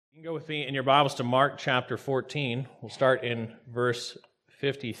You can go with me in your Bibles to Mark chapter 14. We'll start in verse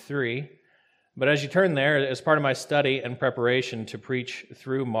 53. But as you turn there, as part of my study and preparation to preach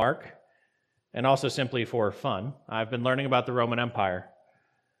through Mark, and also simply for fun, I've been learning about the Roman Empire.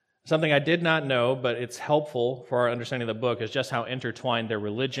 Something I did not know, but it's helpful for our understanding of the book, is just how intertwined their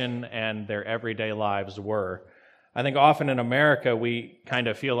religion and their everyday lives were. I think often in America, we kind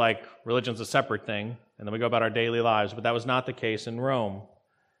of feel like religion's a separate thing, and then we go about our daily lives, but that was not the case in Rome.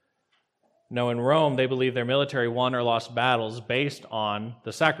 No, in Rome, they believed their military won or lost battles based on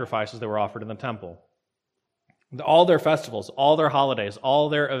the sacrifices that were offered in the temple. All their festivals, all their holidays, all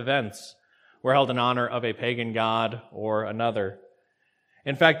their events were held in honor of a pagan god or another.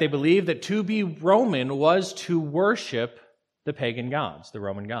 In fact, they believed that to be Roman was to worship the pagan gods, the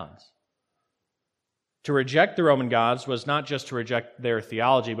Roman gods. To reject the Roman gods was not just to reject their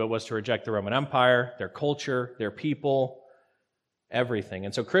theology, but was to reject the Roman Empire, their culture, their people, everything.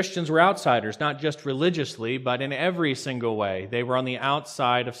 And so Christians were outsiders, not just religiously, but in every single way. They were on the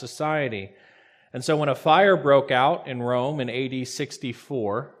outside of society. And so when a fire broke out in Rome in AD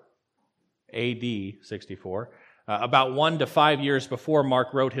 64, about 1 to 5 years before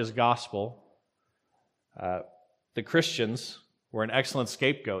Mark wrote his gospel, the Christians were an excellent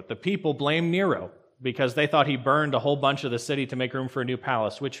scapegoat. The people blamed Nero because they thought he burned a whole bunch of the city to make room for a new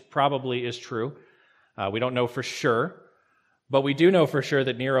palace, which probably is true. We don't know for sure. But we do know for sure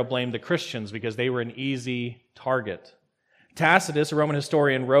that Nero blamed the Christians because they were an easy target. Tacitus, a Roman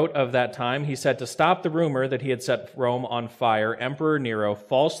historian, wrote of that time, he said, to stop the rumor that he had set Rome on fire, Emperor Nero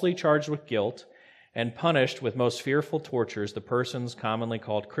falsely charged with guilt and punished with most fearful tortures the persons commonly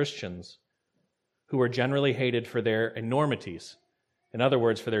called Christians, who were generally hated for their enormities, in other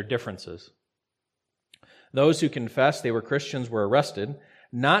words, for their differences. Those who confessed they were Christians were arrested,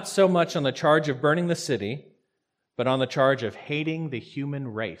 not so much on the charge of burning the city, but on the charge of hating the human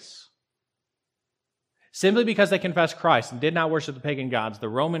race. Simply because they confessed Christ and did not worship the pagan gods, the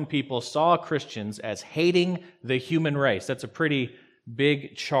Roman people saw Christians as hating the human race. That's a pretty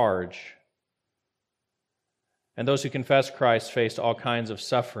big charge. And those who confessed Christ faced all kinds of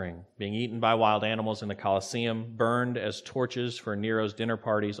suffering, being eaten by wild animals in the Colosseum, burned as torches for Nero's dinner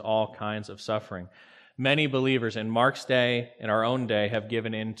parties, all kinds of suffering. Many believers in Mark's day and our own day have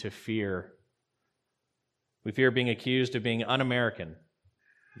given in to fear. We fear being accused of being un-American,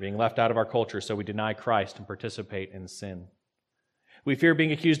 being left out of our culture, so we deny Christ and participate in sin. We fear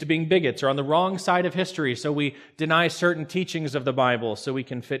being accused of being bigots or on the wrong side of history, so we deny certain teachings of the Bible so we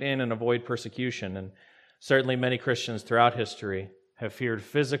can fit in and avoid persecution. And certainly many Christians throughout history have feared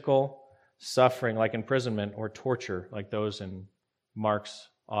physical suffering like imprisonment or torture like those in Mark's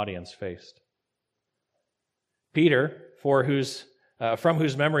audience faced. Peter, from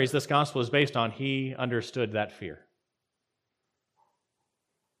whose memories this gospel is based on, he understood that fear.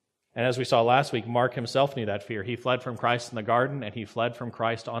 And as we saw last week, Mark himself knew that fear. He fled from Christ in the garden, and he fled from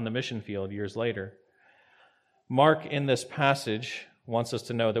Christ on the mission field years later. Mark, in this passage, wants us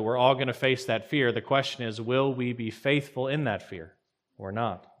to know that we're all going to face that fear. The question is, will we be faithful in that fear or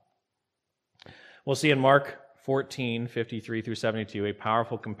not? We'll see in Mark 14, 53 through 72, a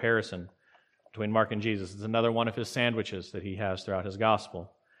powerful comparison between Mark and Jesus. It's another one of his sandwiches that he has throughout his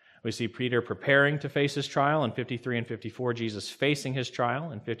gospel. We see Peter preparing to face his trial in 53 and 54, Jesus facing his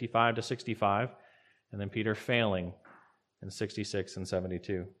trial in 55 to 65, and then Peter failing in 66 and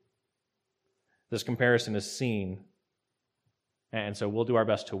 72. This comparison is seen, and so we'll do our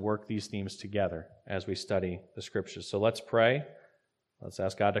best to work these themes together as we study the Scriptures. So let's pray. Let's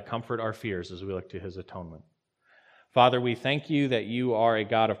ask God to comfort our fears as we look to his atonement. Father, we thank you that you are a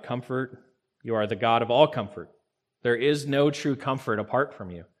God of comfort. You are the God of all comfort. There is no true comfort apart from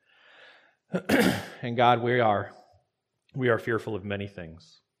you. And God, we are fearful of many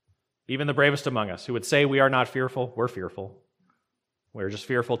things. Even the bravest among us who would say we are not fearful, we're fearful. We're just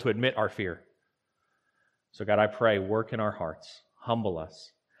fearful to admit our fear. So God, I pray, work in our hearts. Humble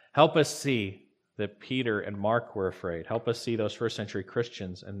us. Help us see that Peter and Mark were afraid. Help us see those first century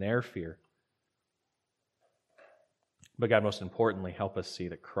Christians and their fear. But God, most importantly, help us see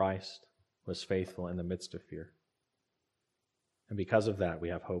that Christ was faithful in the midst of fear. And because of that, we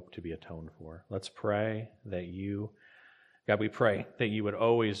have hope to be atoned for. Let's pray that God, we pray that you would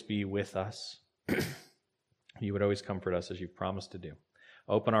always be with us. You would always comfort us as you've promised to do.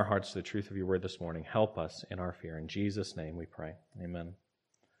 Open our hearts to the truth of your word this morning. Help us in our fear. In Jesus' name we pray. Amen.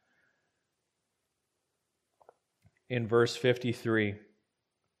 In verse 53,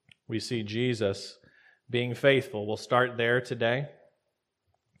 we see Jesus being faithful. We'll start there today.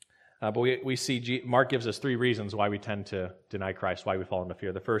 But we see Mark gives us three reasons why we tend to deny Christ, why we fall into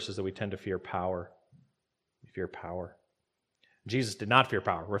fear. The first is that we tend to fear power. We fear power. Jesus did not fear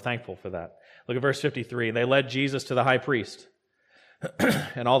power. We're thankful for that. Look at verse 53. They led Jesus to the high priest,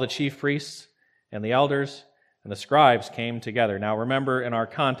 and all the chief priests and the elders and the scribes came together. Now remember, in our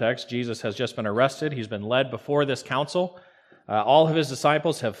context, Jesus has just been arrested. He's been led before this council. All of his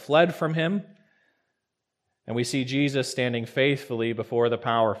disciples have fled from him, and we see Jesus standing faithfully before the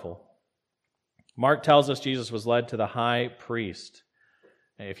powerful. Mark tells us Jesus was led to the high priest.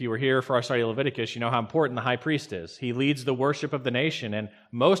 If you were here for our study of Leviticus, you know how important the high priest is. He leads the worship of the nation, and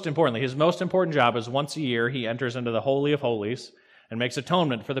most importantly, his most important job is once a year he enters into the Holy of Holies and makes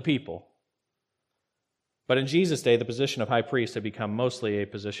atonement for the people. But in Jesus' day, the position of high priest had become mostly a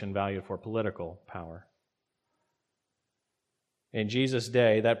position valued for political power. In Jesus'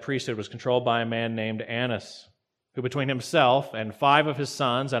 day, that priesthood was controlled by a man named Annas, who between himself and 5 of his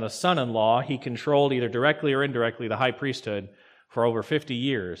sons and a son-in-law, he controlled either directly or indirectly the high priesthood for over 50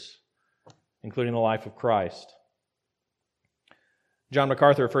 years, including the life of Christ. John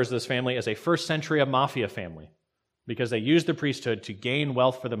MacArthur refers to this family as a first-century mafia family because they used the priesthood to gain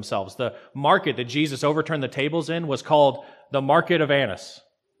wealth for themselves. The market that Jesus overturned the tables in was called the Market of Annas,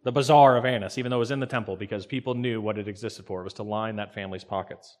 the Bazaar of Annas, even though it was in the temple, because people knew what it existed for. It was to line that family's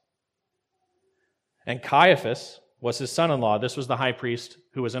pockets. And Caiaphas was his son-in-law. This was the high priest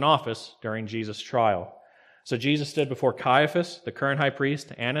who was in office during Jesus' trial. So Jesus stood before Caiaphas, the current high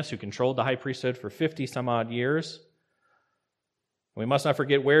priest, Annas, who controlled the high priesthood for 50-some-odd years. We must not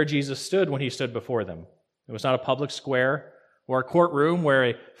forget where Jesus stood when he stood before them. It was not a public square or a courtroom where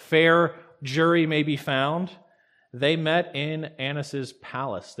a fair jury may be found. They met in Annas'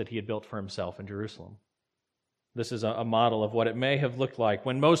 palace that he had built for himself in Jerusalem. This is a model of what it may have looked like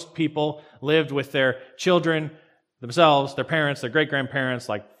when most people lived with their children, themselves, their parents, their great-grandparents,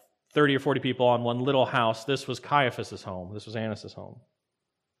 like 30 or 40 people on one little house. This was Caiaphas' home. This was Annas' home.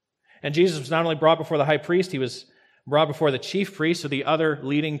 And Jesus was not only brought before the high priest, he was brought before the chief priests, or the other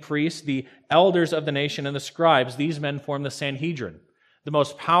leading priests, the elders of the nation, and the scribes. These men formed the Sanhedrin, the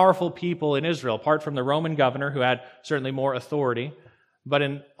most powerful people in Israel, apart from the Roman governor, who had certainly more authority. But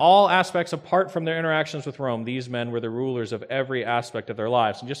in all aspects, apart from their interactions with Rome, these men were the rulers of every aspect of their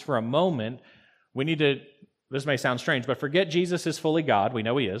lives. And just for a moment, we need to, this may sound strange, but forget Jesus is fully God. We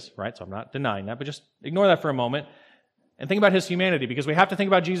know he is, right? So I'm not denying that, but just ignore that for a moment and think about his humanity, because we have to think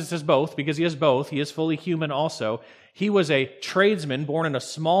about Jesus as both, because he is both. He is fully human also. He was a tradesman born in a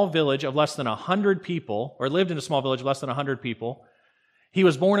small village of less than 100 people, or lived in a small village of less than 100 people. He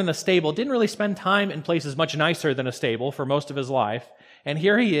was born in a stable, didn't really spend time in places much nicer than a stable for most of his life. And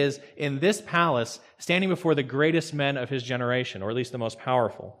here he is in this palace, standing before the greatest men of his generation, or at least the most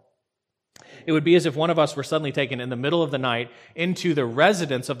powerful. It would be as if one of us were suddenly taken in the middle of the night into the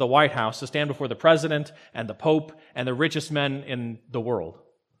residence of the White House to stand before the president and the Pope and the richest men in the world.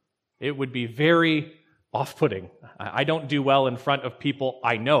 It would be very off-putting. I don't do well in front of people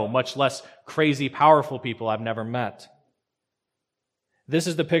I know, much less crazy, powerful people I've never met. This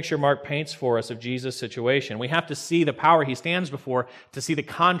is the picture Mark paints for us of Jesus' situation. We have to see the power he stands before to see the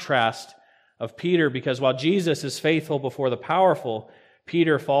contrast of Peter, because while Jesus is faithful before the powerful,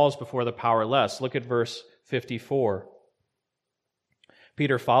 Peter falls before the powerless. Look at verse 54.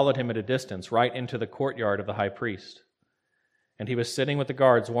 Peter followed him at a distance, right into the courtyard of the high priest. And he was sitting with the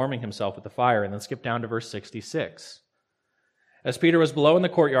guards, warming himself at the fire. And then skip down to verse 66. As Peter was below in the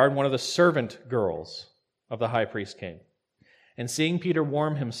courtyard, one of the servant girls of the high priest came. And seeing Peter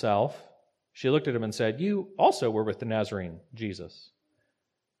warm himself, she looked at him and said, "You also were with the Nazarene, Jesus."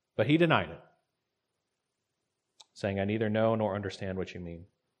 But he denied it, saying, "I neither know nor understand what you mean."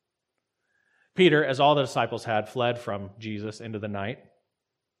 Peter, as all the disciples had, fled from Jesus into the night.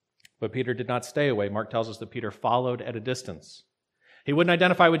 But Peter did not stay away. Mark tells us that Peter followed at a distance. He wouldn't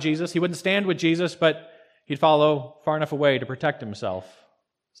identify with Jesus. He wouldn't stand with Jesus, but he'd follow far enough away to protect himself,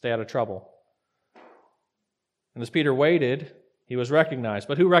 stay out of trouble. And as Peter waited, he was recognized.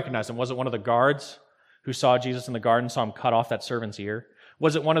 But who recognized him? Was it one of the guards who saw Jesus in the garden, saw him cut off that servant's ear?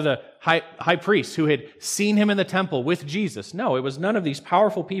 Was it one of the high priests who had seen him in the temple with Jesus? No, it was none of these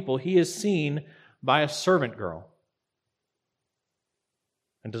powerful people. He is seen by a servant girl.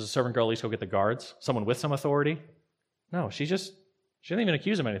 And does a servant girl at least go get the guards? Someone with some authority? No, she didn't even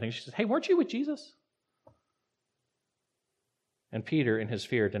accuse him of anything. She says, "Hey, weren't you with Jesus?" And Peter, in his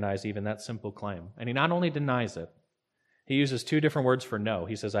fear, denies even that simple claim. And he not only denies it, he uses 2 different words for no.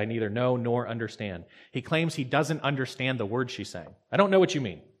 He says, "I neither know nor understand." He claims he doesn't understand the words she's saying. I don't know what you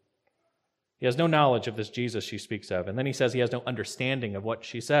mean. He has no knowledge of this Jesus she speaks of. And then he says he has no understanding of what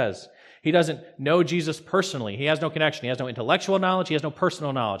she says. He doesn't know Jesus personally. He has no connection. He has no intellectual knowledge. He has no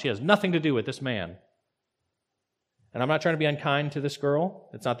personal knowledge. He has nothing to do with this man. And I'm not trying to be unkind to this girl.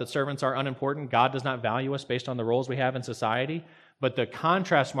 It's not that servants are unimportant. God does not value us based on the roles we have in society. But the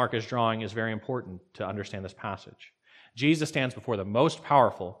contrast Mark is drawing is very important to understand this passage. Jesus stands before the most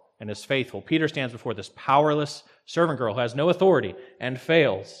powerful and is faithful. Peter stands before this powerless servant girl who has no authority and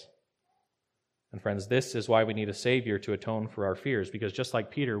fails. And friends, this is why we need a Savior to atone for our fears, because just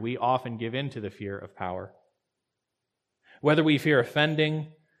like Peter, we often give in to the fear of power. Whether we fear offending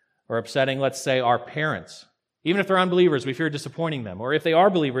or upsetting, let's say, our parents. Even if they're unbelievers, we fear disappointing them. Or if they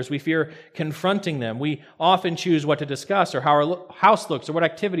are believers, we fear confronting them. We often choose what to discuss or how our house looks or what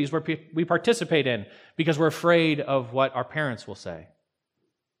activities we participate in because we're afraid of what our parents will say.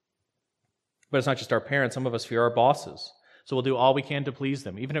 But it's not just our parents. Some of us fear our bosses. So we'll do all we can to please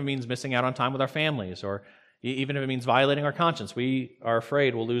them, even if it means missing out on time with our families, or even if it means violating our conscience. We are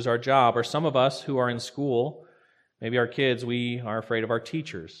afraid we'll lose our job. Or some of us who are in school, maybe our kids, we are afraid of our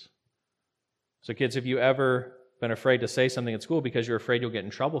teachers. So kids, have you ever been afraid to say something at school because you're afraid you'll get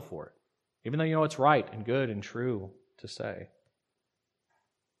in trouble for it, even though you know it's right and good and true to say?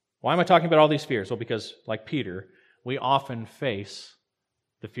 Why am I talking about all these fears? Well, because like Peter, we often face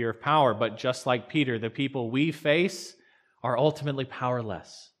the fear of power, but just like Peter, the people we face are ultimately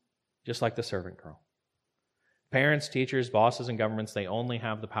powerless, just like the servant girl. Parents, teachers, bosses, and governments, they only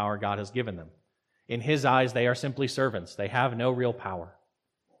have the power God has given them. In His eyes, they are simply servants. They have no real power.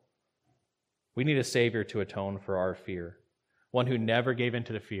 We need a Savior to atone for our fear, one who never gave in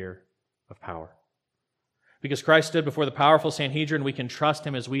to the fear of power. Because Christ stood before the powerful Sanhedrin, we can trust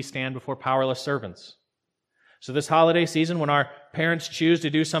Him as we stand before powerless servants. So this holiday season, when our parents choose to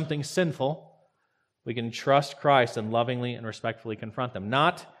do something sinful, we can trust Christ and lovingly and respectfully confront them.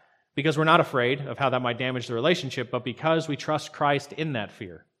 Not because we're not afraid of how that might damage the relationship, but because we trust Christ in that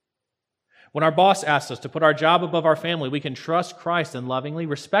fear. When our boss asks us to put our job above our family, we can trust Christ and lovingly,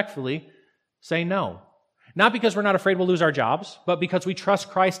 respectfully say no. Not because we're not afraid we'll lose our jobs, but because we trust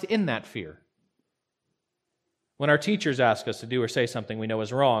Christ in that fear. When our teachers ask us to do or say something we know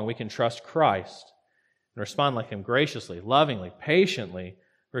is wrong, we can trust Christ and respond like Him graciously, lovingly, patiently,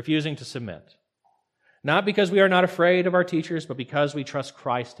 refusing to submit. Not because we are not afraid of our teachers, but because we trust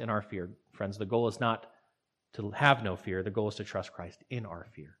Christ in our fear. Friends, the goal is not to have no fear. The goal is to trust Christ in our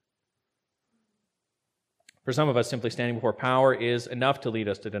fear. For some of us, simply standing before power is enough to lead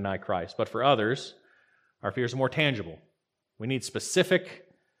us to deny Christ. But for others, our fears are more tangible. We need specific,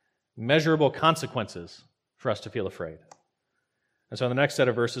 measurable consequences for us to feel afraid. And so in the next set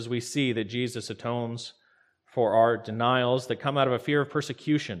of verses, we see that Jesus atones for our denials that come out of a fear of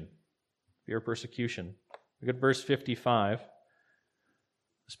persecution. Fear of persecution. Look at verse 55.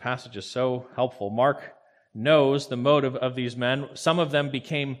 This passage is so helpful. Mark knows the motive of these men. Some of them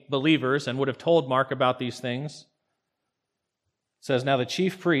became believers and would have told Mark about these things. It says, now the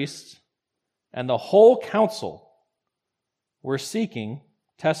chief priests and the whole council were seeking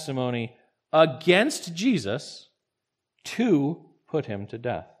testimony against Jesus to put Him to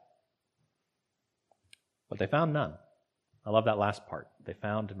death. But they found none. I love that last part. They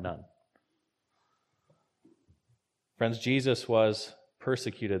found none. Friends, Jesus was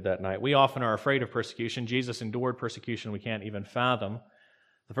persecuted that night. We often are afraid of persecution. Jesus endured persecution we can't even fathom.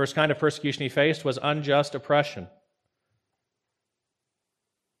 The first kind of persecution He faced was unjust oppression.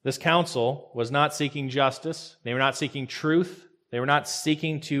 This council was not seeking justice. They were not seeking truth. They were not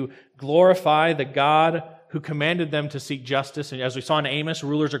seeking to glorify the God who commanded them to seek justice. And as we saw in Amos,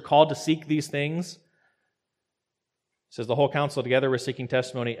 rulers are called to seek these things. It says the whole council together was seeking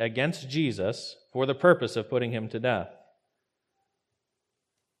testimony against Jesus for the purpose of putting Him to death.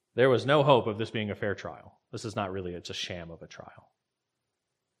 There was no hope of this being a fair trial. This is not really, it's a sham of a trial.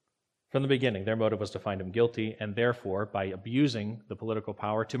 From the beginning, their motive was to find Him guilty and therefore, by abusing the political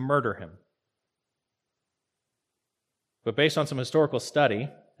power, to murder Him. But based on some historical study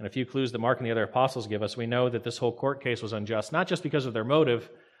and a few clues that Mark and the other apostles give us, we know that this whole court case was unjust, not just because of their motive,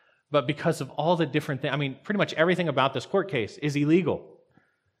 but because of all the different things. I mean, pretty much everything about this court case is illegal.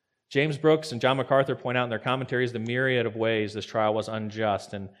 James Brooks and John MacArthur point out in their commentaries the myriad of ways this trial was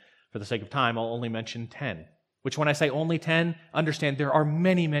unjust, and for the sake of time, I'll only mention 10. Which, when I say only 10, understand there are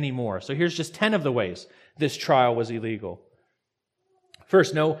many, many more. So here's just 10 of the ways this trial was illegal.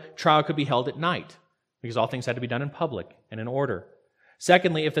 First, no trial could be held at night, because all things had to be done in public and in order.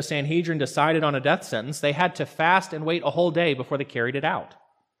 Secondly, if the Sanhedrin decided on a death sentence, they had to fast and wait a whole day before they carried it out.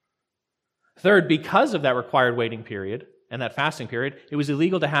 Third, because of that required waiting period and that fasting period, it was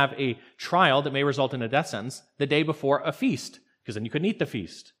illegal to have a trial that may result in a death sentence the day before a feast, because then you couldn't eat the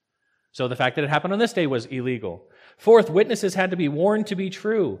feast. So the fact that it happened on this day was illegal. Fourth, witnesses had to be warned to be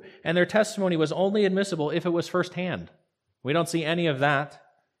true, and their testimony was only admissible if it was firsthand. We don't see any of that.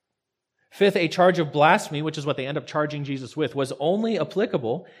 Fifth, a charge of blasphemy, which is what they end up charging Jesus with, was only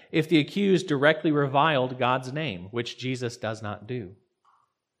applicable if the accused directly reviled God's name, which Jesus does not do.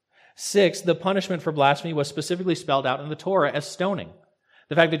 Sixth, the punishment for blasphemy was specifically spelled out in the Torah as stoning.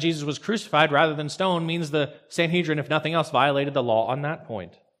 The fact that Jesus was crucified rather than stoned means the Sanhedrin, if nothing else, violated the law on that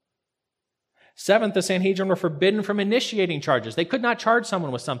point. Seventh, the Sanhedrin were forbidden from initiating charges. They could not charge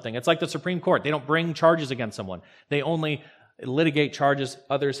someone with something. It's like the Supreme Court. They don't bring charges against someone. They only litigate charges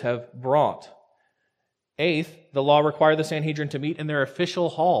others have brought. Eighth, the law required the Sanhedrin to meet in their official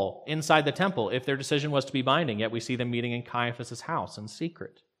hall inside the temple if their decision was to be binding, yet we see them meeting in Caiaphas' house in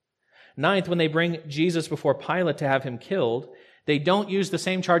secret. Ninth, when they bring Jesus before Pilate to have him killed, they don't use the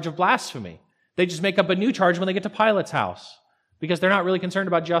same charge of blasphemy. They just make up a new charge when they get to Pilate's house because they're not really concerned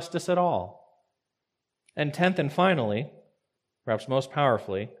about justice at all. And 10th and finally, perhaps most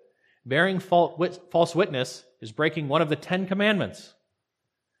powerfully, bearing false witness is breaking one of the 10 commandments.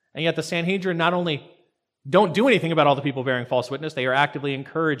 And yet the Sanhedrin not only don't do anything about all the people bearing false witness, they are actively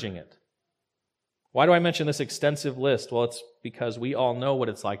encouraging it. Why do I mention this extensive list? Well, it's because we all know what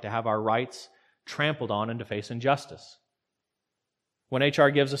it's like to have our rights trampled on and to face injustice. When HR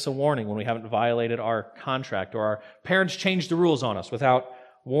gives us a warning when we haven't violated our contract, or our parents change the rules on us without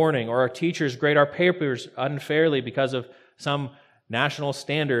warning, or our teachers grade our papers unfairly because of some national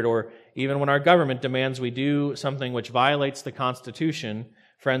standard, or even when our government demands we do something which violates the Constitution,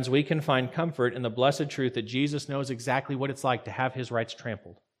 friends, we can find comfort in the blessed truth that Jesus knows exactly what it's like to have his rights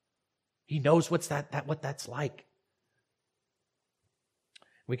trampled. He knows what that's like.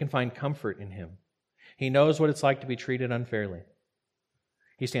 We can find comfort in him. He knows what it's like to be treated unfairly.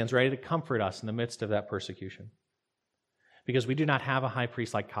 He stands ready to comfort us in the midst of that persecution. Because we do not have a high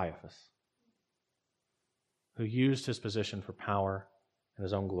priest like Caiaphas, who used his position for power and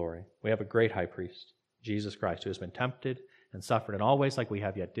his own glory. We have a great high priest, Jesus Christ, who has been tempted and suffered in all ways like we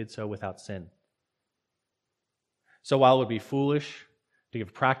have, yet did so without sin. So while it would be foolish to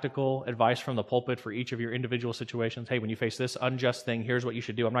give practical advice from the pulpit for each of your individual situations, hey, when you face this unjust thing, here's what you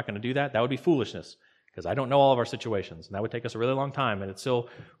should do. I'm not going to do that. That would be foolishness, because I don't know all of our situations, and that would take us a really long time, and it still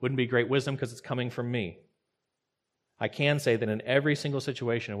wouldn't be great wisdom because it's coming from me. I can say that in every single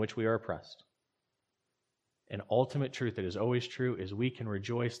situation in which we are oppressed, an ultimate truth that is always true is we can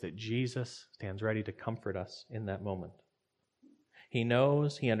rejoice that Jesus stands ready to comfort us in that moment. He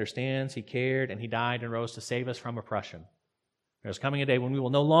knows, he understands, he cared, and he died and rose to save us from oppression. There's coming a day when we will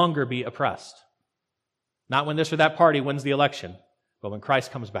no longer be oppressed. Not when this or that party wins the election, but when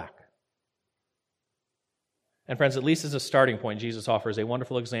Christ comes back. And friends, at least as a starting point, Jesus offers a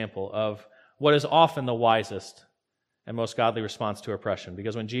wonderful example of what is often the wisest and most godly response to oppression.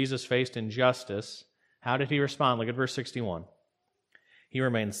 Because when Jesus faced injustice, how did he respond? Look at verse 61. He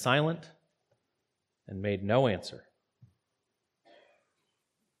remained silent and made no answer.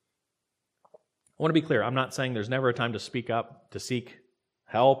 I want to be clear. I'm not saying there's never a time to speak up, to seek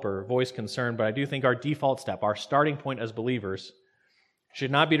help or voice concern, but I do think our default step, our starting point as believers,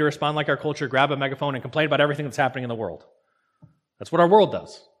 should not be to respond like our culture, grab a megaphone and complain about everything that's happening in the world. That's what our world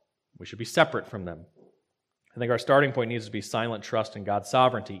does. We should be separate from them. I think our starting point needs to be silent trust in God's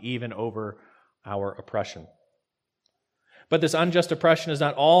sovereignty, even over our oppression. But this unjust oppression is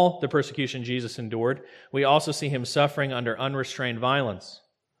not all the persecution Jesus endured. We also see him suffering under unrestrained violence.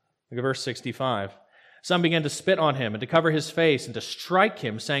 Look at verse 65. Some began to spit on him and to cover his face and to strike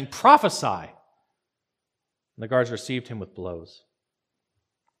him, saying, "Prophesy!" And the guards received him with blows.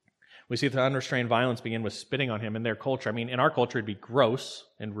 We see the unrestrained violence begin with spitting on him in their culture. I mean, in our culture, it'd be gross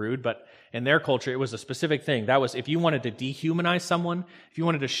and rude, but in their culture, it was a specific thing. That was, if you wanted to dehumanize someone, if you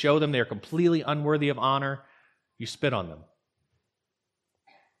wanted to show them they're completely unworthy of honor, you spit on them.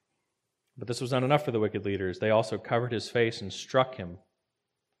 But this was not enough for the wicked leaders. They also covered his face and struck him.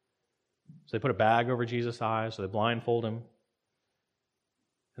 So they put a bag over Jesus' eyes, so they blindfold him,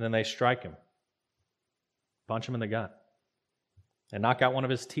 and then they strike him, punch him in the gut, and knock out one of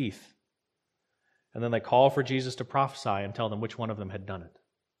his teeth. And then they call for Jesus to prophesy and tell them which one of them had done it.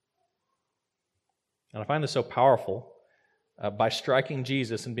 And I find this so powerful. By striking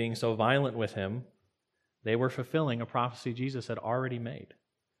Jesus and being so violent with him, they were fulfilling a prophecy Jesus had already made.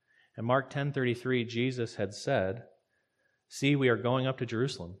 In Mark 10:33, Jesus had said, "See, we are going up to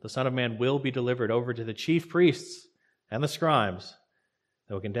Jerusalem. The Son of Man will be delivered over to the chief priests and the scribes.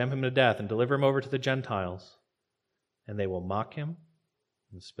 They will condemn him to death and deliver him over to the Gentiles. And they will mock him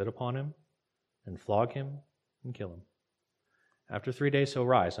and spit upon him and flog him and kill him. After 3 days he'll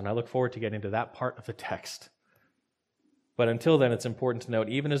rise." And I look forward to getting to that part of the text. But until then, it's important to note,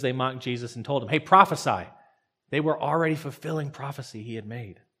 even as they mocked Jesus and told him, "Hey, prophesy," they were already fulfilling prophecy he had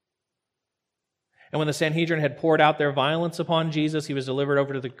made. And when the Sanhedrin had poured out their violence upon Jesus, he was delivered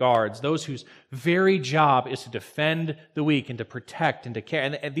over to the guards, those whose very job is to defend the weak and to protect and to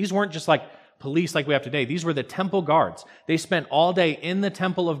care. And these weren't just like police like we have today. These were the temple guards. They spent all day in the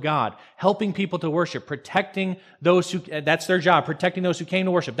temple of God, helping people to worship, protecting those who, that's their job, protecting those who came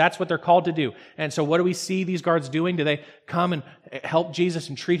to worship. That's what they're called to do. And so what do we see these guards doing? Do they come and help Jesus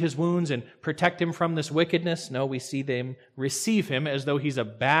and treat his wounds and protect him from this wickedness? No, we see them receive him as though he's a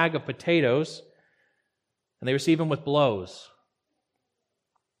bag of potatoes, and they receive him with blows.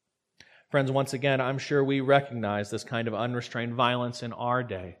 Friends, once again, I'm sure we recognize this kind of unrestrained violence in our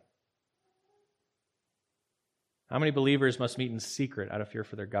day. How many believers must meet in secret out of fear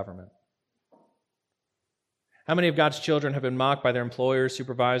for their government? How many of God's children have been mocked by their employers,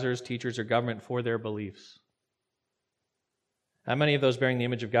 supervisors, teachers, or government for their beliefs? How many of those bearing the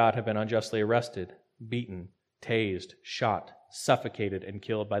image of God have been unjustly arrested, beaten, tased, shot, suffocated, and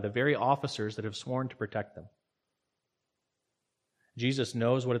killed by the very officers that have sworn to protect them? Jesus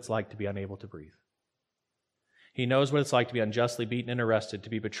knows what it's like to be unable to breathe. He knows what it's like to be unjustly beaten and arrested, to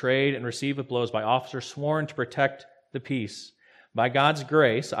be betrayed and received with blows by officers sworn to protect the peace. By God's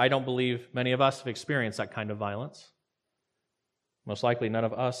grace, I don't believe many of us have experienced that kind of violence. Most likely none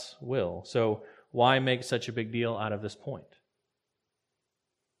of us will. So why make such a big deal out of this point?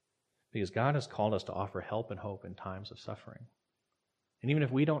 Because God has called us to offer help and hope in times of suffering. And even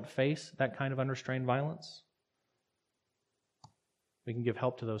if we don't face that kind of unrestrained violence, we can give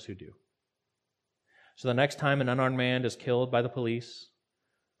help to those who do. So the next time an unarmed man is killed by the police,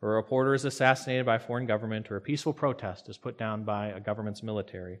 or a reporter is assassinated by a foreign government, or a peaceful protest is put down by a government's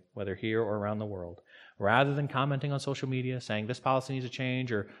military, whether here or around the world, rather than commenting on social media, saying this policy needs to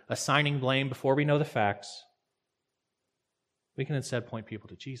change, or assigning blame before we know the facts, we can instead point people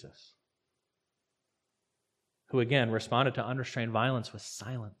to Jesus, who again responded to unrestrained violence with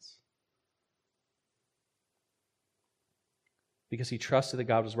silence, because he trusted that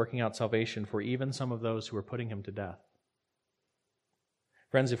God was working out salvation for even some of those who were putting him to death.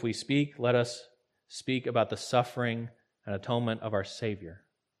 Friends, if we speak, let us speak about the suffering and atonement of our Savior.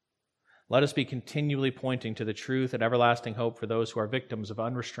 Let us be continually pointing to the truth and everlasting hope for those who are victims of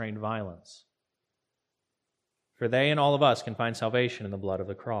unrestrained violence. For they and all of us can find salvation in the blood of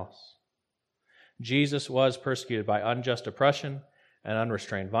the cross. Jesus was persecuted by unjust oppression and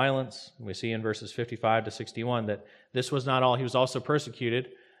unrestrained violence. And we see in verses 55 to 61 that this was not all. He was also persecuted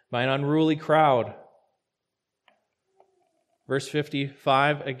by an unruly crowd. Verse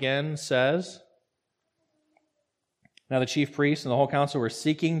 55 again says, now the chief priests and the whole council were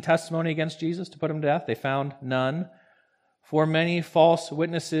seeking testimony against Jesus to put him to death. They found none, for many bore false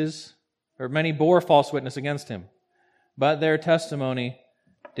witness against him, but their testimony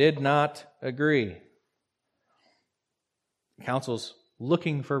did not agree. The council's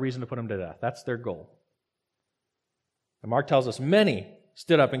looking for a reason to put him to death. That's their goal. And Mark tells us many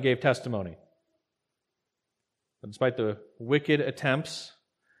stood up and gave testimony. But despite the wicked attempts,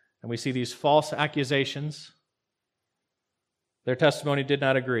 and we see these false accusations, their testimony did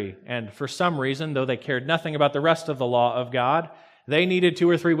not agree. And for some reason, though they cared nothing about the rest of the law of God, they needed 2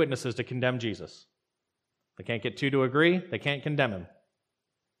 or 3 witnesses to condemn Jesus. They can't get 2 to agree, they can't condemn him.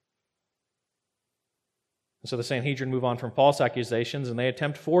 And so the Sanhedrin move on from false accusations and they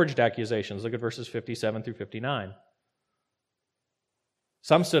attempt forged accusations. Look at verses 57 through 59.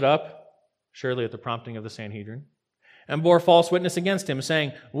 Some stood up, surely at the prompting of the Sanhedrin, and bore false witness against him,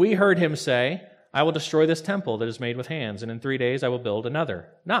 saying, we heard him say, I will destroy this temple that is made with hands, and in 3 days I will build another,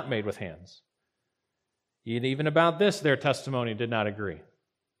 not made with hands. Yet even about this their testimony did not agree. Can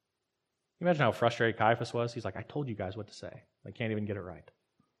you imagine how frustrated Caiaphas was? He's like, I told you guys what to say. They can't even get it right.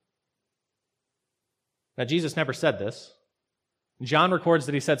 Now, Jesus never said this. John records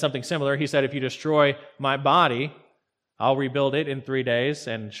that he said something similar. He said, if you destroy my body, I'll rebuild it in 3 days.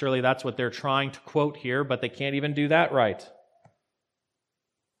 And surely that's what they're trying to quote here, but they can't even do that right.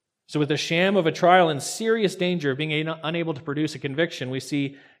 So with the sham of a trial in serious danger of being unable to produce a conviction, we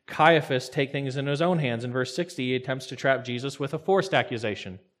see Caiaphas take things in his own hands. In verse 60, he attempts to trap Jesus with a forced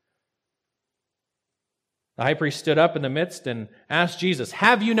accusation. The high priest stood up in the midst and asked Jesus,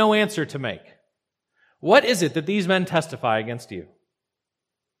 have you no answer to make? What is it that these men testify against you?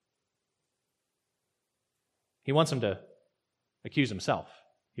 He wants him to accuse himself.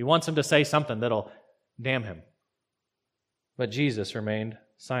 He wants him to say something that'll damn him. But Jesus remained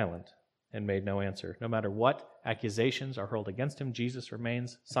silent and made no answer. No matter what accusations are hurled against him, Jesus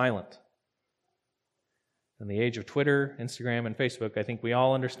remains silent. In the age of Twitter, Instagram, and Facebook, I think we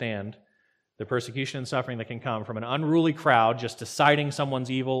all understand the persecution and suffering that can come from an unruly crowd just deciding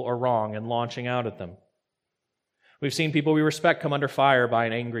someone's evil or wrong and launching out at them. We've seen people we respect come under fire by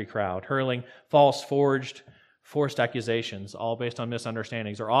an angry crowd, hurling false, forced accusations, all based on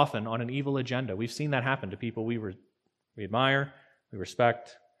misunderstandings, or often on an evil agenda. We've seen that happen to people we admire, we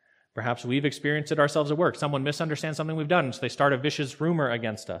respect. Perhaps we've experienced it ourselves at work. Someone misunderstands something we've done, so they start a vicious rumor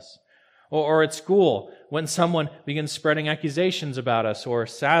against us. Or at school, when someone begins spreading accusations about us, or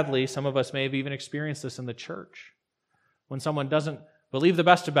sadly, some of us may have even experienced this in the church, when someone doesn't believe the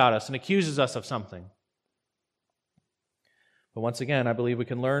best about us and accuses us of something. But once again, I believe we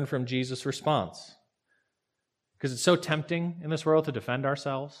can learn from Jesus' response, because it's so tempting in this world to defend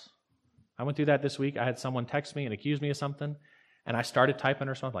ourselves. I went through that this week. I had someone text me and accuse me of something, and I started typing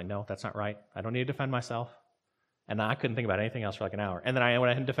or something like, no, that's not right. I don't need to defend myself. And I couldn't think about anything else for like an hour. And then I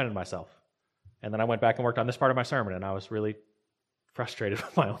went ahead and defended myself. And then I went back and worked on this part of my sermon, and I was really frustrated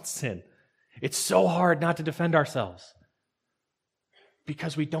with my own sin. It's so hard not to defend ourselves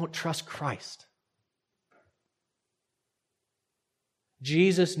because we don't trust Christ.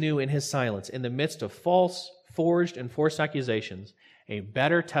 Jesus knew in his silence, in the midst of false, forged, and forced accusations, a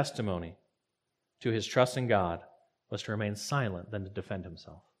better testimony to his trust in God was to remain silent than to defend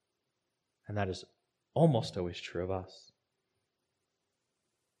himself. And that is almost always true of us.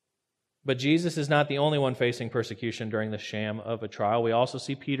 But Jesus is not the only one facing persecution during the sham of a trial. We also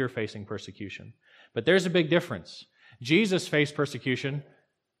see Peter facing persecution. But there's a big difference. Jesus faced persecution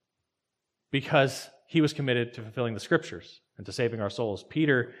because he was committed to fulfilling the Scriptures and to saving our souls.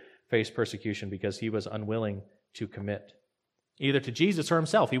 Peter faced persecution because he was unwilling to commit, either to Jesus or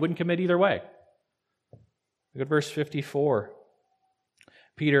himself. He wouldn't commit either way. Look at verse 54.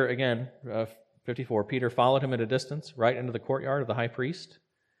 Peter, again, 54, Peter followed him at a distance, right into the courtyard of the high priest.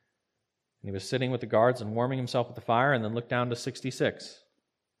 And he was sitting with the guards and warming himself at the fire, and then looked down to 66.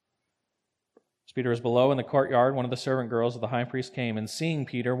 As Peter was below in the courtyard, one of the servant girls of the high priest came, and seeing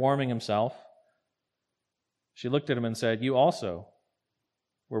Peter warming himself, she looked at him and said, "You also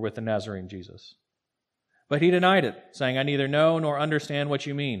were with the Nazarene Jesus." But he denied it, saying, "I neither know nor understand what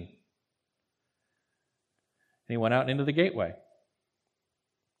you mean." And he went out into the gateway,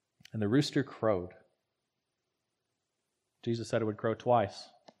 and the rooster crowed. Jesus said it would crow twice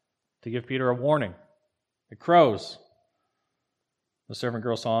to give Peter a warning. It crows. The servant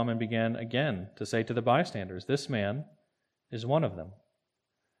girl saw him and began again to say to the bystanders, "This man is one of them."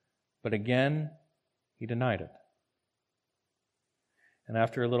 But again he denied it. And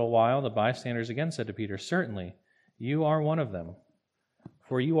after a little while, the bystanders again said to Peter, "Certainly, you are one of them,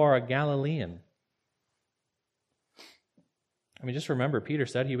 for you are a Galilean." I mean, just remember, Peter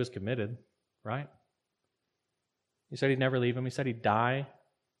said he was committed, right? He said he'd never leave him. He said he'd die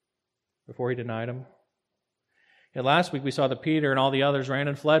before he denied him. And last week we saw that Peter and all the others ran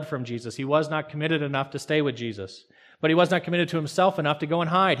and fled from Jesus. He was not committed enough to stay with Jesus, but he was not committed to himself enough to go and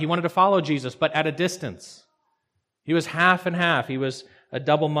hide. He wanted to follow Jesus, but at a distance. He was half and half. He was a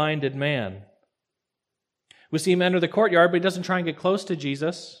double-minded man. We see him enter the courtyard, but he doesn't try and get close to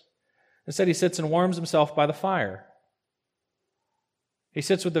Jesus. Instead, he sits and warms himself by the fire. He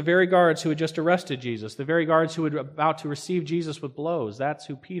sits with the very guards who had just arrested Jesus, the very guards who were about to receive Jesus with blows. That's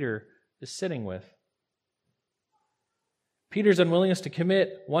who Peter is sitting with. Peter's unwillingness to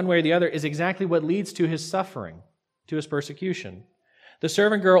commit one way or the other is exactly what leads to his suffering, to his persecution. The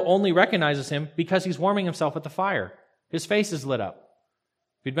servant girl only recognizes him because he's warming himself at the fire. His face is lit up.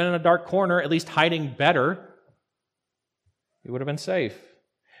 If he'd been in a dark corner, at least hiding better, he would have been safe.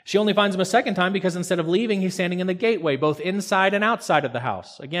 She only finds him a second time because instead of leaving, he's standing in the gateway, both inside and outside of the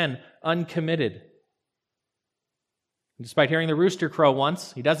house. Again, uncommitted. Despite hearing the rooster crow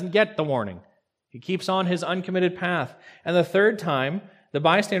once, he doesn't get the warning. He keeps on his uncommitted path. And the third time, the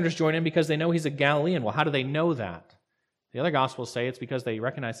bystanders join in because they know he's a Galilean. Well, how do they know that? The other Gospels say it's because they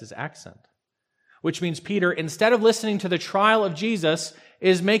recognize his accent. Which means Peter, instead of listening to the trial of Jesus,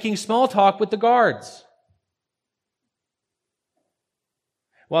 is making small talk with the guards.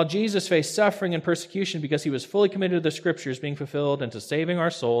 While Jesus faced suffering and persecution because he was fully committed to the Scriptures being fulfilled and to saving our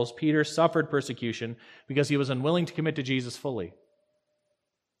souls, Peter suffered persecution because he was unwilling to commit to Jesus fully.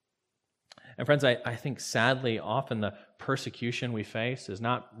 And friends, I think sadly often the persecution we face is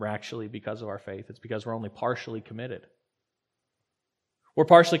not actually because of our faith. It's because we're only partially committed. We're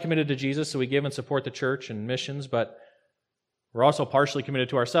partially committed to Jesus, so we give and support the church and missions, but we're also partially committed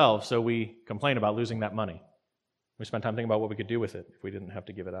to ourselves, so we complain about losing that money. We spend time thinking about what we could do with it if we didn't have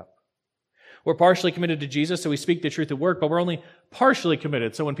to give it up. We're partially committed to Jesus, so we speak the truth at work, but we're only partially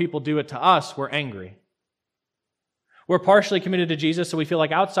committed, so when people do it to us, we're angry. We're partially committed to Jesus, so we feel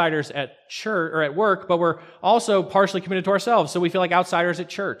like outsiders at church or at work, but we're also partially committed to ourselves, so we feel like outsiders at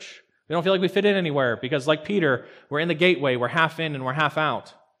church. We don't feel like we fit in anywhere because, like Peter, we're in the gateway, we're half in and we're half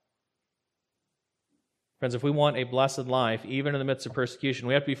out. Friends, if we want a blessed life, even in the midst of persecution,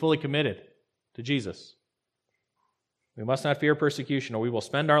 we have to be fully committed to Jesus. We must not fear persecution, or we will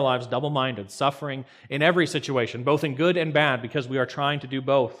spend our lives double-minded, suffering in every situation, both in good and bad, because we are trying to do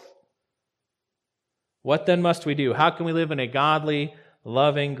both. What then must we do? How can we live in a godly,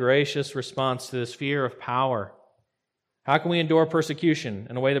 loving, gracious response to this fear of power? How can we endure persecution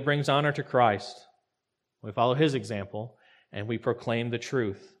in a way that brings honor to Christ? We follow His example, and we proclaim the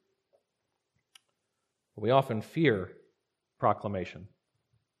truth. We often fear proclamation.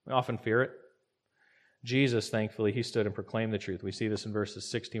 We often fear it. Jesus, thankfully, He stood and proclaimed the truth. We see this in verses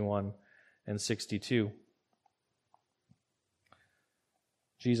 61 and 62.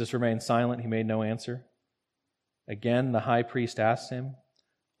 Jesus remained silent. He made no answer. Again, the high priest asked Him,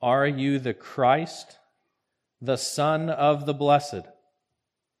 "Are you the Christ, the Son of the Blessed?"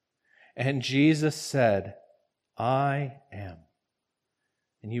 And Jesus said, "I am.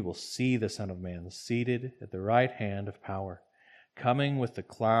 And you will see the Son of Man seated at the right hand of power, coming with the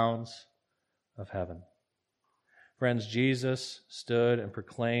clouds of heaven." Friends, Jesus stood and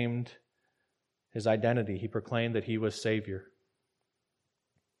proclaimed His identity. He proclaimed that He was Savior.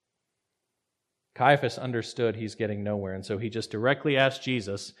 Caiaphas understood he's getting nowhere, and so he just directly asked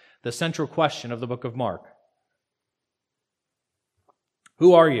Jesus the central question of the book of Mark.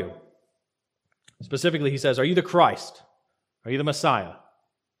 Who are you? Specifically, he says, are you the Christ? Are you the Messiah?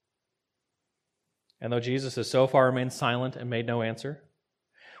 And though Jesus has so far remained silent and made no answer,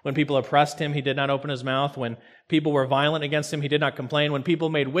 when people oppressed Him, He did not open His mouth. When people were violent against Him, He did not complain. When people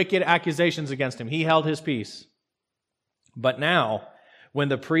made wicked accusations against Him, He held His peace. But now, when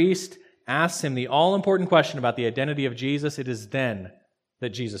the priest asks Him the all-important question about the identity of Jesus, it is then that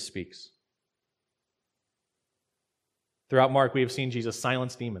Jesus speaks. Throughout Mark, we have seen Jesus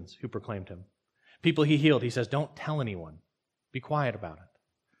silence demons who proclaimed Him. People He healed, He says, don't tell anyone. Be quiet about it.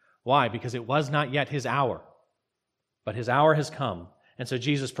 Why? Because it was not yet His hour. But His hour has come. And so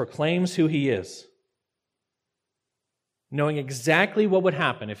Jesus proclaims who He is, knowing exactly what would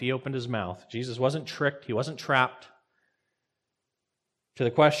happen if He opened His mouth. Jesus wasn't tricked. He wasn't trapped. To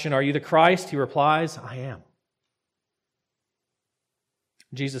the question, are you the Christ? He replies, I am.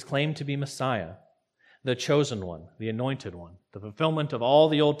 Jesus claimed to be Messiah, the chosen one, the anointed one, the fulfillment of all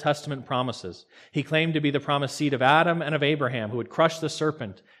the Old Testament promises. He claimed to be the promised seed of Adam and of Abraham, who would crush the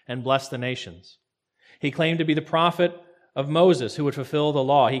serpent and bless the nations. He claimed to be the prophet of Moses, who would fulfill the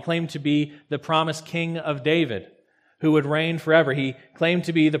law. He claimed to be the promised king of David, who would reign forever. He claimed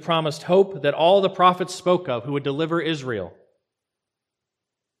to be the promised hope that all the prophets spoke of, who would deliver Israel.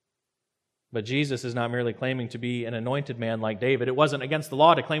 But Jesus is not merely claiming to be an anointed man like David. It wasn't against the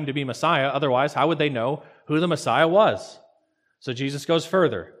law to claim to be Messiah. Otherwise, how would they know who the Messiah was? So Jesus goes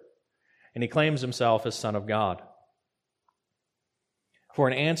further, and He claims Himself as Son of God. For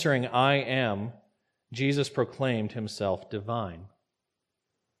in answering, I am, Jesus proclaimed Himself divine.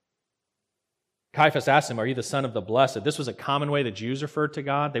 Caiaphas asked Him, are you the Son of the Blessed? This was a common way the Jews referred to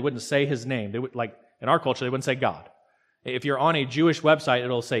God. They wouldn't say His name. They would, like in our culture, they wouldn't say God. If you're on a Jewish website,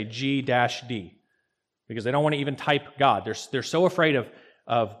 it'll say G-D, because they don't want to even type God. They're so afraid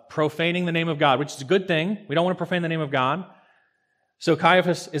of profaning the name of God, which is a good thing. We don't want to profane the name of God. So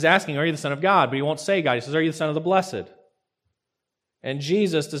Caiaphas is asking, are you the Son of God? But he won't say God. He says, are you the Son of the Blessed? And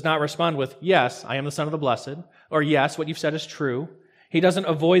Jesus does not respond with, yes, I am the Son of the Blessed, or yes, what you've said is true. He doesn't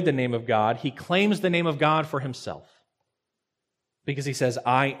avoid the name of God. He claims the name of God for Himself, because He says,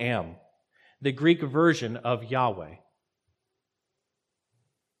 I am, the Greek version of Yahweh.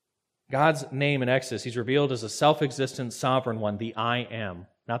 God's name in Exodus, He's revealed as a self-existent sovereign one, the I am.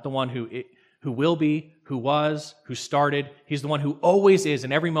 Not the one who will be, who was, who started. He's the one who always is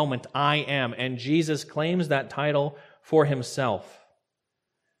in every moment, I am. And Jesus claims that title for Himself.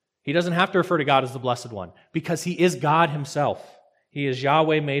 He doesn't have to refer to God as the Blessed One, because He is God Himself. He is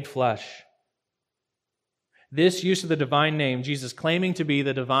Yahweh made flesh. This use of the divine name, Jesus claiming to be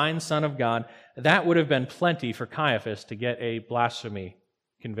the divine Son of God, that would have been plenty for Caiaphas to get a blasphemy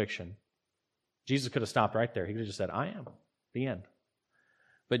conviction. Jesus could have stopped right there. He could have just said, I am, the end.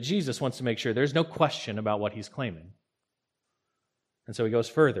 But Jesus wants to make sure there's no question about what He's claiming. And so He goes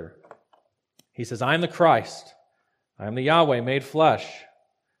further. He says, I am the Christ. I am the Yahweh made flesh.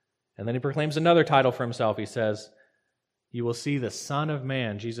 And then He proclaims another title for Himself. He says, you will see the Son of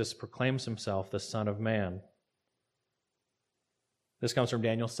Man. Jesus proclaims Himself the Son of Man. This comes from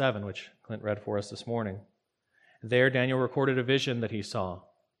Daniel 7, which Clint read for us this morning. There, Daniel recorded a vision that he saw.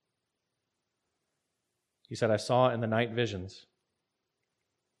 He said, I saw in the night visions,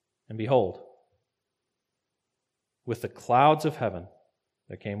 and behold, with the clouds of heaven,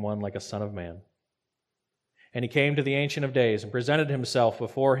 there came one like a son of man. And he came to the Ancient of Days and presented himself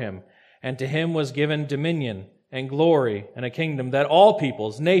before him, And to him was given dominion and glory and a kingdom, that all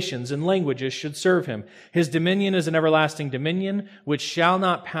peoples, nations, and languages should serve him. His dominion is an everlasting dominion which shall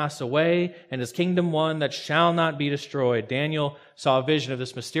not pass away, and his kingdom one that shall not be destroyed. Daniel saw a vision of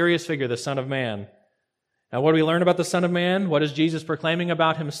this mysterious figure, the Son of Man. Now, what do we learn about the Son of Man? What is Jesus proclaiming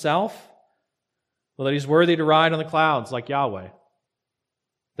about himself? Well, that he's worthy to ride on the clouds like Yahweh.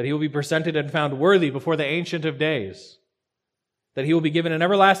 That he will be presented and found worthy before the Ancient of Days. That he will be given an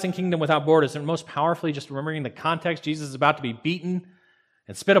everlasting kingdom without borders. And most powerfully, just remembering the context, Jesus is about to be beaten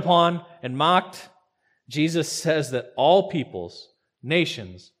and spit upon and mocked. Jesus says that all peoples,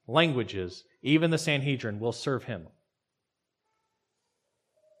 nations, languages, even the Sanhedrin will serve him.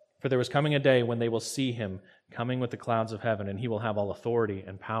 For there was coming a day when they will see him coming with the clouds of heaven, and he will have all authority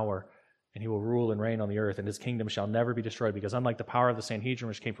and power, and he will rule and reign on the earth, and his kingdom shall never be destroyed, because unlike the power of the Sanhedrin,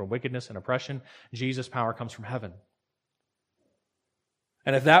 which came from wickedness and oppression, Jesus' power comes from heaven.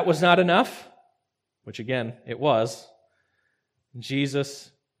 And if that was not enough, which again, it was,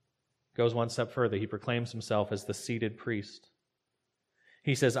 Jesus goes one step further. He proclaims himself as the seated priest.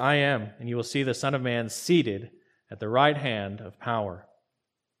 He says, I am, and you will see the Son of Man seated at the right hand of power.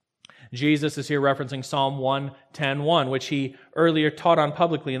 Jesus is here referencing Psalm 110:1, which he earlier taught on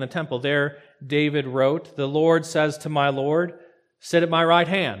publicly in the temple. There, David wrote, the Lord says to my Lord, sit at my right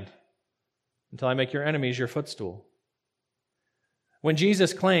hand until I make your enemies your footstool. When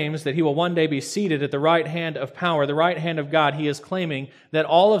Jesus claims that he will one day be seated at the right hand of power, the right hand of God, he is claiming that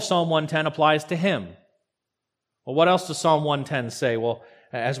all of Psalm 110 applies to him. Well, what else does Psalm 110 say? Well,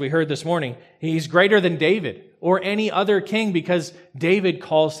 as we heard this morning, he's greater than David or any other king because David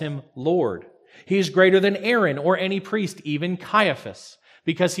calls him Lord. He's greater than Aaron or any priest, even Caiaphas,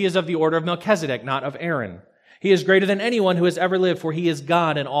 because he is of the order of Melchizedek, not of Aaron. He is greater than anyone who has ever lived, for he is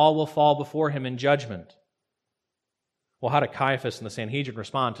God, and all will fall before him in judgment. Well, how did Caiaphas and the Sanhedrin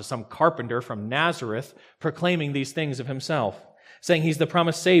respond to some carpenter from Nazareth proclaiming these things of himself, saying he's the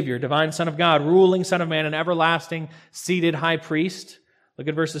promised Savior, divine Son of God, ruling Son of Man, and everlasting seated high priest? Look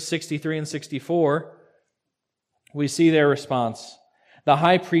at verses 63 and 64. We see their response. The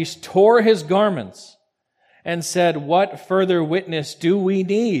high priest tore his garments and said, what further witness do we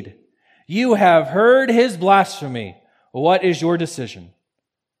need? You have heard his blasphemy. What is your decision?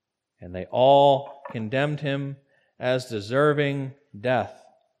 And they all condemned him as deserving death.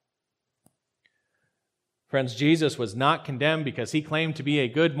 Friends, Jesus was not condemned because he claimed to be a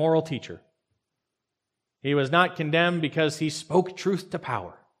good moral teacher. He was not condemned because he spoke truth to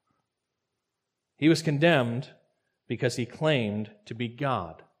power. He was condemned because he claimed to be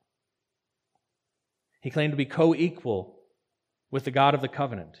God. He claimed to be co-equal with the God of the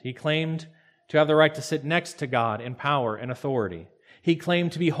covenant. He claimed to have the right to sit next to God in power and authority. He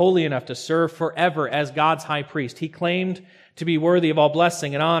claimed to be holy enough to serve forever as God's high priest. He claimed to be worthy of all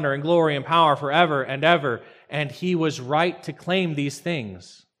blessing and honor and glory and power forever and ever. And he was right to claim these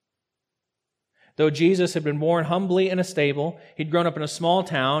things. Though Jesus had been born humbly in a stable, he'd grown up in a small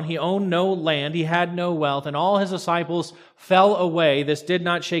town, he owned no land, he had no wealth, and all his disciples fell away, this did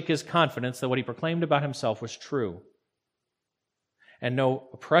not shake his confidence that what he proclaimed about himself was true. And no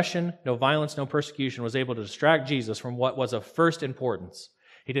oppression, no violence, no persecution was able to distract Jesus from what was of first importance.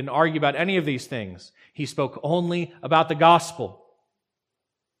 He didn't argue about any of these things. He spoke only about the gospel.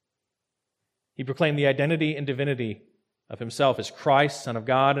 He proclaimed the identity and divinity of himself as Christ, Son of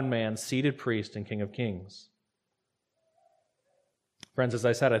God and man, seated priest and King of Kings. Friends, as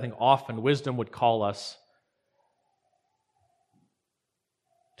I said, I think often wisdom would call us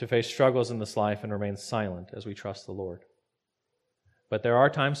to face struggles in this life and remain silent as we trust the Lord. But there are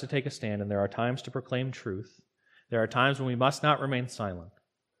times to take a stand, and there are times to proclaim truth. There are times when we must not remain silent.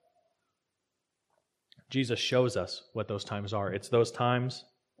 Jesus shows us what those times are. It's those times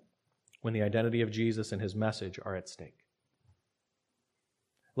when the identity of Jesus and his message are at stake.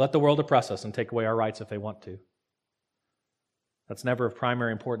 Let the world oppress us and take away our rights if they want to. That's never of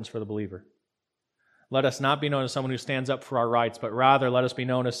primary importance for the believer. Let us not be known as someone who stands up for our rights, but rather let us be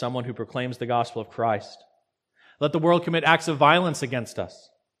known as someone who proclaims the gospel of Christ. Let the world commit acts of violence against us.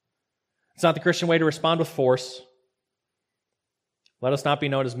 It's not the Christian way to respond with force. Let us not be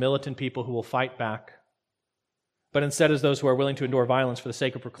known as militant people who will fight back, but instead as those who are willing to endure violence for the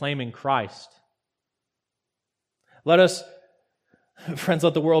sake of proclaiming Christ. Friends,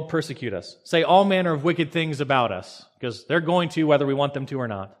 let the world persecute us. Say all manner of wicked things about us, because they're going to whether we want them to or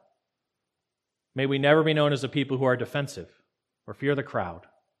not. May we never be known as a people who are defensive or fear the crowd.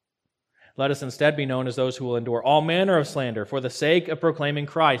 Let us instead be known as those who will endure all manner of slander for the sake of proclaiming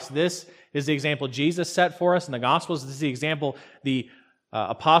Christ. This is the example Jesus set for us in the Gospels. This is the example the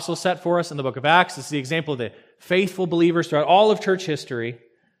apostles set for us in the book of Acts. This is the example of the faithful believers throughout all of church history.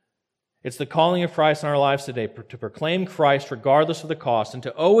 It's the calling of Christ in our lives today to proclaim Christ regardless of the cost, and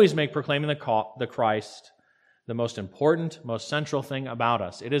to always make proclaiming the Christ the most important, most central thing about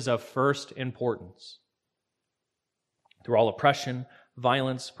us. It is of first importance. Through all oppression,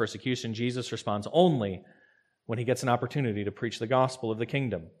 violence, persecution, Jesus responds only when he gets an opportunity to preach the gospel of the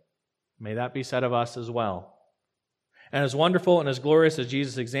kingdom. May that be said of us as well. And as wonderful and as glorious as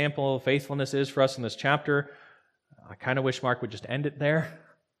Jesus' example of faithfulness is for us in this chapter, I kind of wish Mark would just end it there.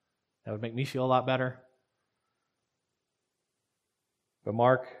 That would make me feel a lot better. But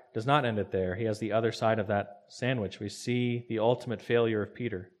Mark does not end it there. He has the other side of that sandwich. We see the ultimate failure of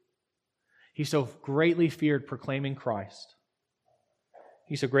Peter. He so greatly feared proclaiming Christ.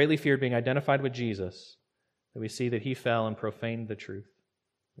 He so greatly feared being identified with Jesus that we see that he fell and profaned the truth.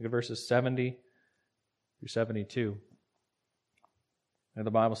 Look at verses 70 through 72. And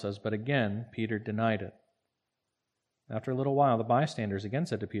the Bible says, "But again Peter denied it. After a little while, the bystanders again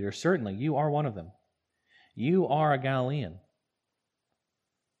said to Peter, 'Certainly, you are one of them. You are a Galilean.'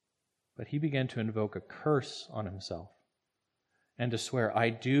 But he began to invoke a curse on himself and to swear, 'I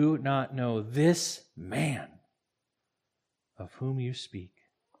do not know this man of whom you speak.'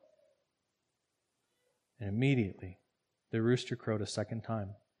 And immediately the rooster crowed a second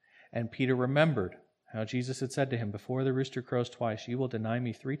time. And Peter remembered how Jesus had said to him, 'Before the rooster crows twice, you will deny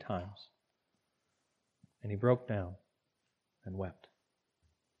me 3 times.' And he broke down and wept."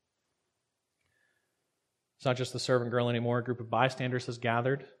 It's not just the servant girl anymore. A group of bystanders has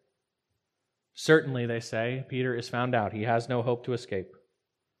gathered. Certainly, they say, Peter is found out. He has no hope to escape.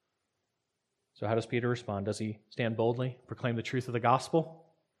 So how does Peter respond? Does he stand boldly, proclaim the truth of the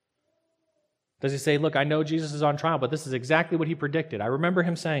gospel? Does he say, "Look, I know Jesus is on trial, but this is exactly what he predicted. I remember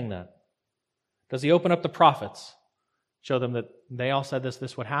him saying that"? Does he open up the prophets, show them that they all said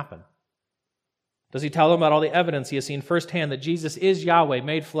this would happen? Does he tell them about all the evidence he has seen firsthand that Jesus is Yahweh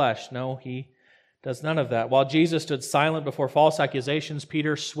made flesh? No, he does none of that. While Jesus stood silent before false accusations,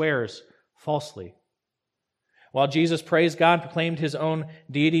 Peter swears falsely. While Jesus praised God, proclaimed his own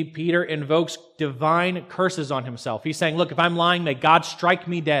deity, Peter invokes divine curses on himself. He's saying, "Look, if I'm lying, may God strike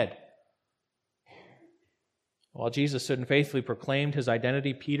me dead." While Jesus stood and faithfully proclaimed his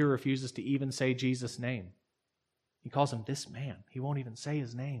identity, Peter refuses to even say Jesus' name. He calls him "this man." He won't even say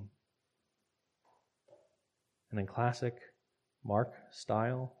his name. And in classic Mark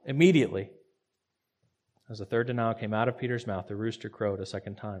style, immediately, as the third denial came out of Peter's mouth, the rooster crowed a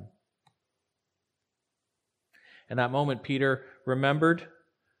second time. In that moment, Peter remembered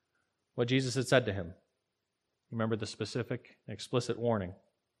what Jesus had said to him. He remembered the specific and explicit warning.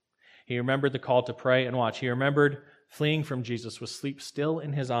 He remembered the call to pray and watch. He remembered fleeing from Jesus with sleep still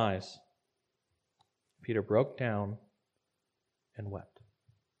in his eyes. Peter broke down and wept.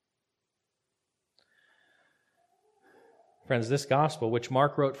 Friends, this gospel, which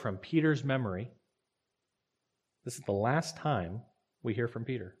Mark wrote from Peter's memory, this is the last time we hear from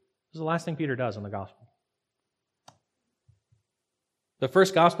Peter. This is the last thing Peter does in the gospel. The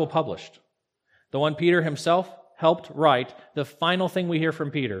first gospel published, the one Peter himself helped write, the final thing we hear from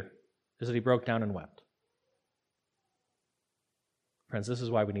Peter is that he broke down and wept. Friends, this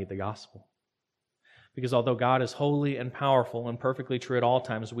is why we need the gospel. Because although God is holy and powerful and perfectly true at all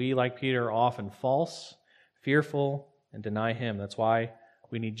times, we, like Peter, are often false, fearful, and deny him. That's why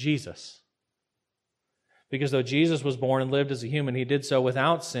we need Jesus. Because though Jesus was born and lived as a human, he did so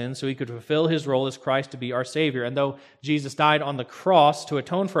without sin, so he could fulfill his role as Christ to be our Savior. And though Jesus died on the cross to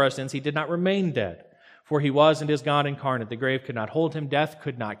atone for our sins, he did not remain dead. For he was and is God incarnate. The grave could not hold him. Death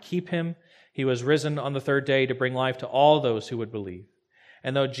could not keep him. He was risen on the third day to bring life to all those who would believe.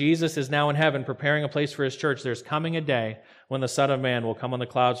 And though Jesus is now in heaven preparing a place for his church, there's coming a day when the Son of Man will come on the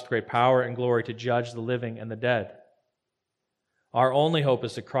clouds with great power and glory to judge the living and the dead. Our only hope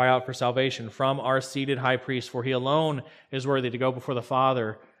is to cry out for salvation from our seated high priest, for he alone is worthy to go before the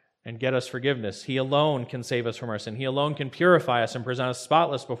Father and get us forgiveness. He alone can save us from our sin. He alone can purify us and present us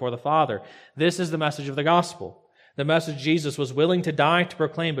spotless before the Father. This is the message of the gospel. The message Jesus was willing to die to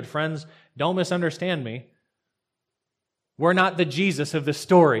proclaim. But friends, don't misunderstand me. We're not the Jesus of this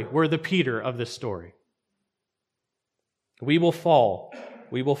story. We're the Peter of this story. We will fall.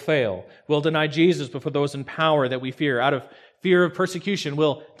 We will fail. We'll deny Jesus before those in power that we fear. Out of fear of persecution,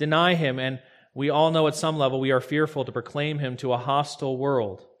 we'll deny him. And we all know at some level we are fearful to proclaim him to a hostile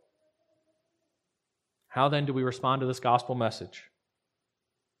world. How then do we respond to this gospel message?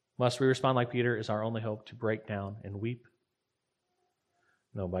 Must we respond like Peter? Is our only hope to break down and weep?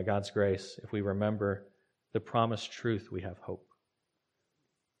 No, by God's grace, if we remember the promised truth, we have hope.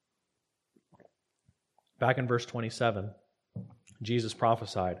 Back in verse 27, Jesus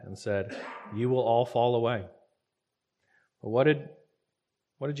prophesied and said, "You will all fall away." But what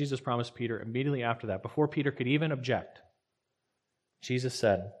What did Jesus promise Peter immediately after that? Before Peter could even object, Jesus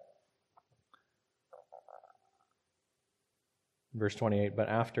said, verse 28, "But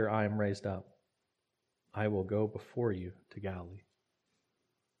after I am raised up, I will go before you to Galilee."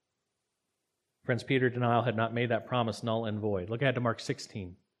 Friends, Peter's denial had not made that promise null and void. Look ahead to Mark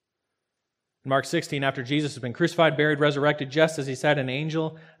 16. In Mark 16, after Jesus has been crucified, buried, resurrected, just as he said, an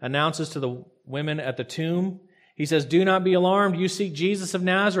angel announces to the women at the tomb, he says, "Do not be alarmed. You seek Jesus of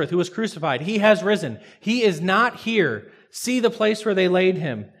Nazareth, who was crucified. He has risen. He is not here. See the place where they laid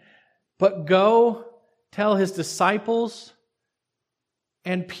him. But go tell his disciples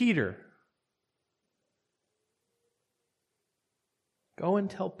and Peter." Go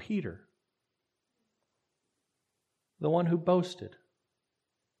and tell Peter, the one who boasted,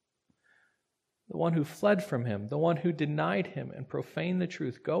 the one who fled from him, the one who denied him and profaned the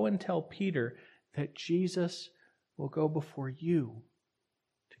truth. Go and tell Peter that Jesus will go before you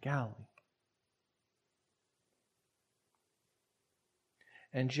to Galilee.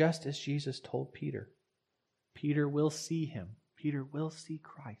 And just as Jesus told Peter, Peter will see him. Peter will see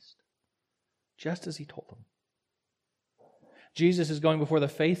Christ, just as he told him. Jesus is going before the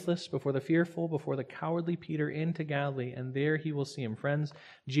faithless, before the fearful, before the cowardly Peter into Galilee, and there he will see him. Friends,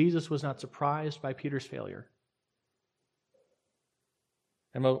 Jesus was not surprised by Peter's failure.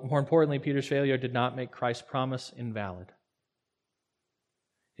 And more importantly, Peter's failure did not make Christ's promise invalid.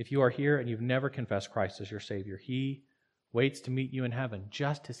 If you are here and you've never confessed Christ as your Savior, He waits to meet you in heaven,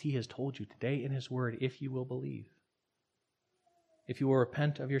 just as He has told you today in His Word, if you will believe. If you will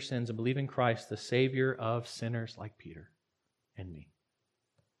repent of your sins and believe in Christ, the Savior of sinners like Peter and me.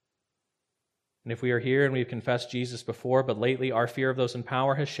 And if we are here and we've confessed Jesus before, but lately our fear of those in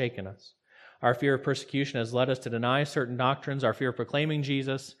power has shaken us, our fear of persecution has led us to deny certain doctrines, our fear of proclaiming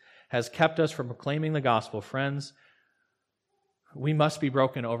Jesus has kept us from proclaiming the gospel, friends, we must be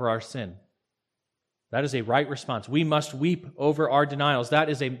broken over our sin. That is a right response. We must weep over our denials. That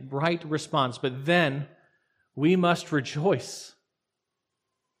is a right response. But then we must rejoice.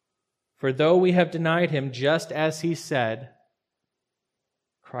 For though we have denied Him, just as He said,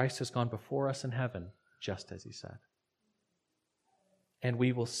 Christ has gone before us in heaven, just as He said. And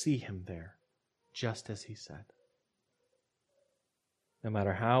we will see Him there, just as He said. No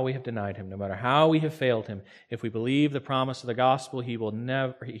matter how we have denied Him, no matter how we have failed Him, if we believe the promise of the gospel, He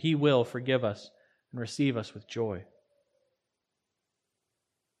will forgive us and receive us with joy.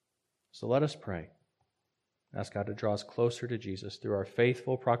 So let us pray. Ask God to draw us closer to Jesus through our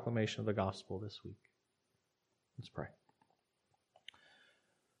faithful proclamation of the gospel this week. Let's pray.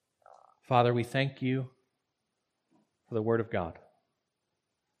 Father, we thank You for the Word of God.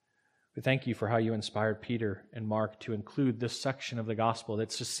 We thank You for how You inspired Peter and Mark to include this section of the gospel that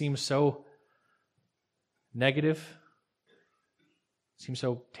just seems so negative, seems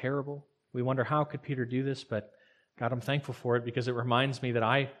so terrible. We wonder, how could Peter do this? But God, I'm thankful for it because it reminds me that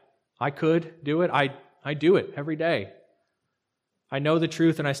I could do it. I do it every day. I know the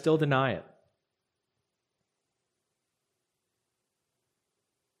truth and I still deny it.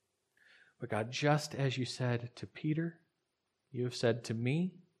 But God, just as You said to Peter, You have said to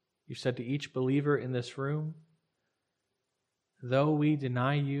me, You said to each believer in this room, though we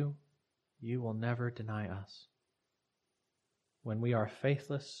deny You, You will never deny us. When we are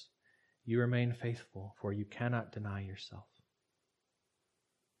faithless, You remain faithful, for You cannot deny Yourself.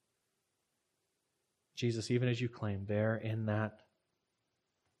 Jesus, even as You claim there in that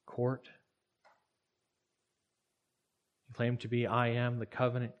court, You claim to be, I am the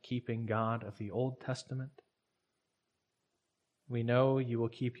covenant-keeping God of the Old Testament. We know You will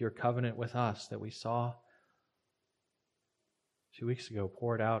keep Your covenant with us that we saw 2 weeks ago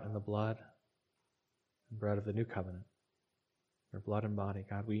poured out in the blood and bread of the new covenant. Your blood and body.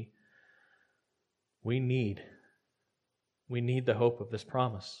 God, we need the hope of this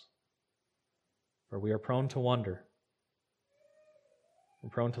promise. For we are prone to wonder. We're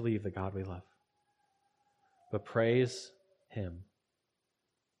prone to leave the God we love. But praise Him.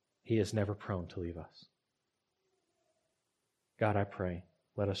 He is never prone to leave us. God, I pray,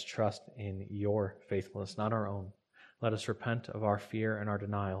 let us trust in Your faithfulness, not our own. Let us repent of our fear and our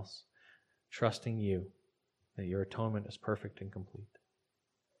denials, trusting You that Your atonement is perfect and complete.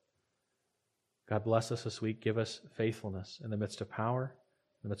 God, bless us this week. Give us faithfulness in the midst of power,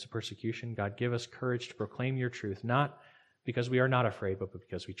 in the midst of persecution. God, give us courage to proclaim Your truth, not because we are not afraid, but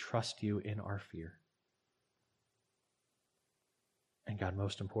because we trust You in our fear. And God,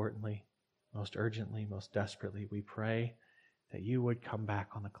 most importantly, most urgently, most desperately, we pray that You would come back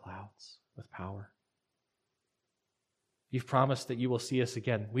on the clouds with power. You've promised that You will see us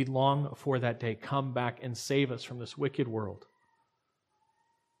again. We long for that day. Come back and save us from this wicked world.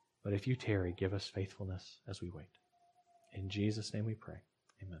 But if you tarry, give us faithfulness as we wait. In Jesus' name we pray.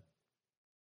 Amen.